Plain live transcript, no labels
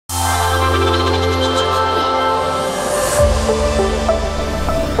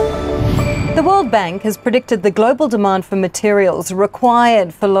World Bank has predicted the global demand for materials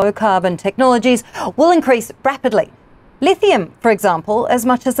required for low-carbon technologies will increase rapidly. Lithium, for example, as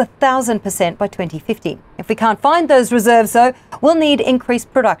much as 1,000% by 2050. If we can't find those reserves, though, we'll need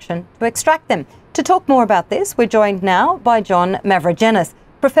increased production to extract them. To talk more about this, we're joined now by JOHN MAVROGENES,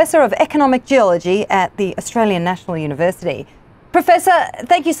 Professor of Economic Geology at the Australian National University. Professor,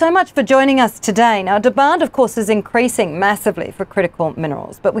 thank you so much for joining us today. Now, demand, of course, is increasing massively for critical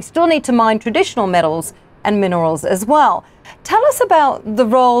minerals, but we still need to mine traditional metals and minerals as well. Tell us about the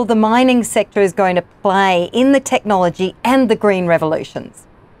role the mining sector is going to play in the technology and the green revolutions.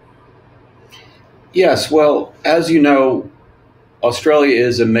 Yes, well, as you know, Australia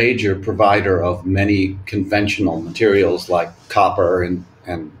is a major provider of many conventional materials like copper and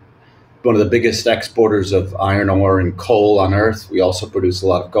one of the biggest exporters of iron ore and coal on Earth. We also produce a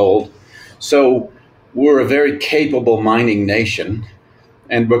lot of gold. So we're a very capable mining nation,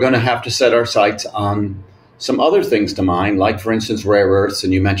 and we're going to have to set our sights on some other things to mine, like, for instance, rare earths,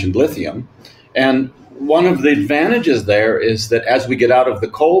 and you mentioned lithium. And one of the advantages there is that as we get out of the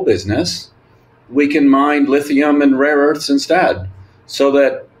coal business, we can mine lithium and rare earths instead, so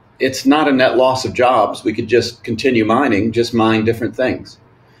that it's not a net loss of jobs. We could just continue mining, just mine different things.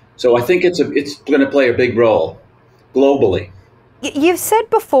 So I think it's going to play a big role globally. You've said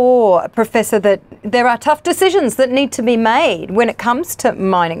before, Professor, that there are tough decisions that need to be made when it comes to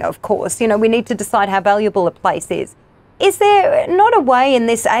mining, of course. You know, we need to decide how valuable a place is. Is there not a way in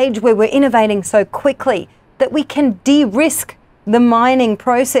this age where we're innovating so quickly that we can de-risk the mining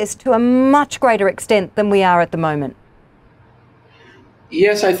process to a much greater extent than we are at the moment?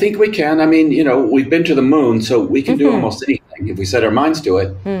 Yes, I think we can. I mean, you know, we've been to the moon, so we can do almost anything if we set our minds to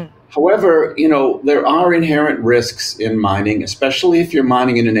it. However, you know, there are inherent risks in mining, especially if you're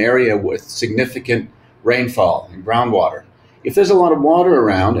mining in an area with significant rainfall and groundwater. If there's a lot of water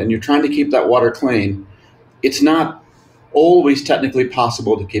around and you're trying to keep that water clean, it's not always technically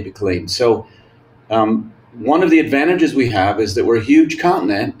possible to keep it clean. So one of the advantages we have is that we're a huge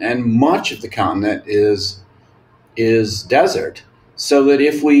continent, and much of the continent is desert. So that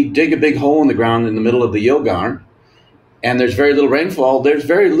if we dig a big hole in the ground in the middle of the Yilgarn and there's very little rainfall, there's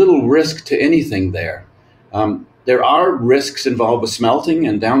very little risk to anything there. There are risks involved with smelting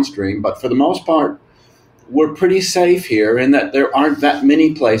and downstream, but for the most part, we're pretty safe here in that there aren't that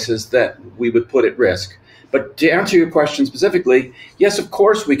many places that we would put at risk. But to answer your question specifically, yes, of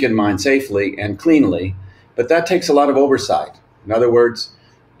course we can mine safely and cleanly, but that takes a lot of oversight. In other words,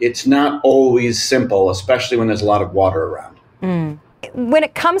 it's not always simple, especially when there's a lot of water around. When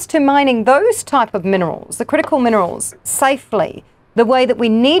it comes to mining those type of minerals, the critical minerals, safely, the way that we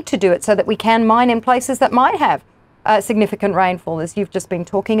need to do it so that we can mine in places that might have significant rainfall, as you've just been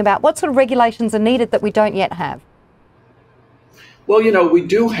talking about, what sort of regulations are needed that we don't yet have? Well, you know, we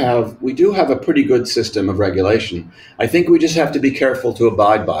do have a pretty good system of regulation. I think we just have to be careful to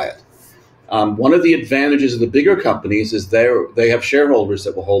abide by it. One of the advantages of the bigger companies is they have shareholders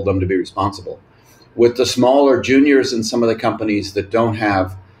that will hold them to be responsible. With the smaller juniors and some of the companies that don't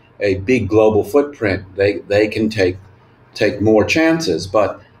have a big global footprint, they can take more chances.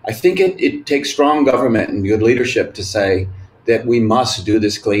 But I think it takes strong government and good leadership to say that we must do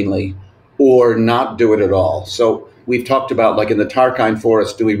this cleanly or not do it at all. So we've talked about, like in the Tarkine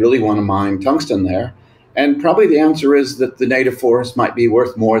forest, do we really want to mine tungsten there? And probably the answer is that the native forest might be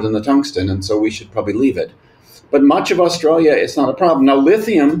worth more than the tungsten, and so we should probably leave it. But much of Australia, it's not a problem. Now,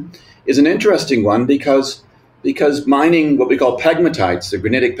 lithium is an interesting one because mining what we call pegmatites, the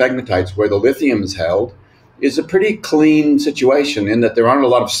granitic pegmatites, where the lithium is held, is a pretty clean situation in that there aren't a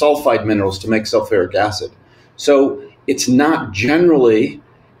lot of sulfide minerals to make sulfuric acid. So it's not generally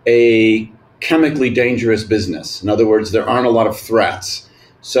a chemically dangerous business. In other words, there aren't a lot of threats.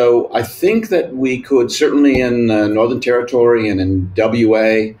 So I think that we could, certainly in Northern Territory and in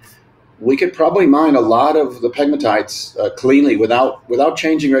WA, we could probably mine a lot of the pegmatites cleanly without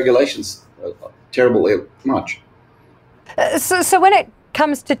changing regulations terribly much. So when it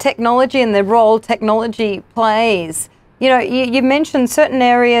comes to technology and the role technology plays, you know, you mentioned certain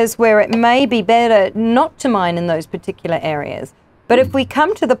areas where it may be better not to mine in those particular areas. But if we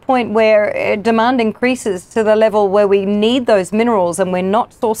come to the point where demand increases to the level where we need those minerals and we're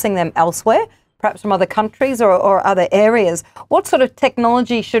not sourcing them elsewhere, perhaps from other countries or other areas, what sort of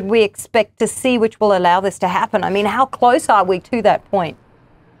technology should we expect to see which will allow this to happen? I mean, how close are we to that point?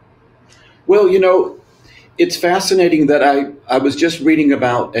 Well, you know, it's fascinating that I was just reading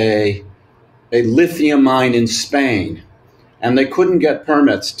about a lithium mine in Spain, and they couldn't get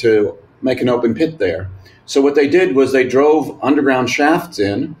permits to make an open pit there. So what they did was they drove underground shafts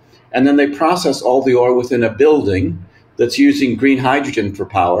in, and then they processed all the ore within a building that's using green hydrogen for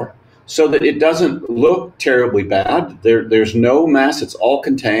power. so that it doesn't look terribly bad. There's no mess, it's all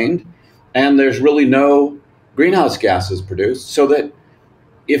contained, and there's really no greenhouse gases produced, so that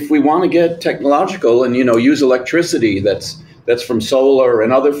if we want to get technological and use electricity that's from solar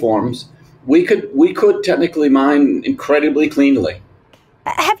and other forms, we could technically mine incredibly cleanly.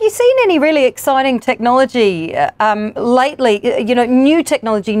 Have you seen any really exciting technology lately? New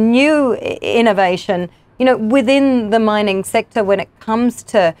technology, new innovation, within the mining sector when it comes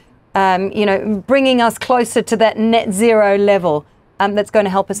to, bringing us closer to that net zero level that's going to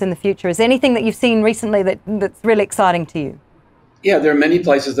help us in the future? Is there anything that you've seen recently that's really exciting to you? Yeah, there are many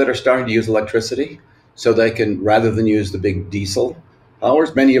places that are starting to use electricity, so they can, rather than use the big diesel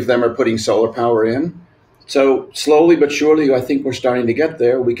powers, many of them are putting solar power in. So slowly but surely, I think we're starting to get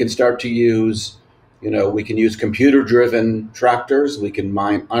there. We can start to use, we can use computer-driven tractors. We can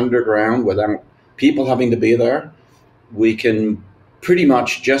mine underground without people having to be there. We can pretty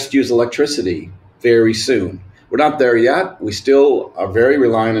much just use electricity very soon. We're not there yet. We still are very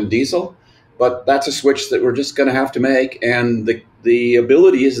reliant on diesel, but that's a switch that we're just going to have to make, and the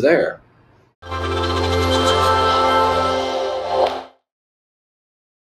ability is there.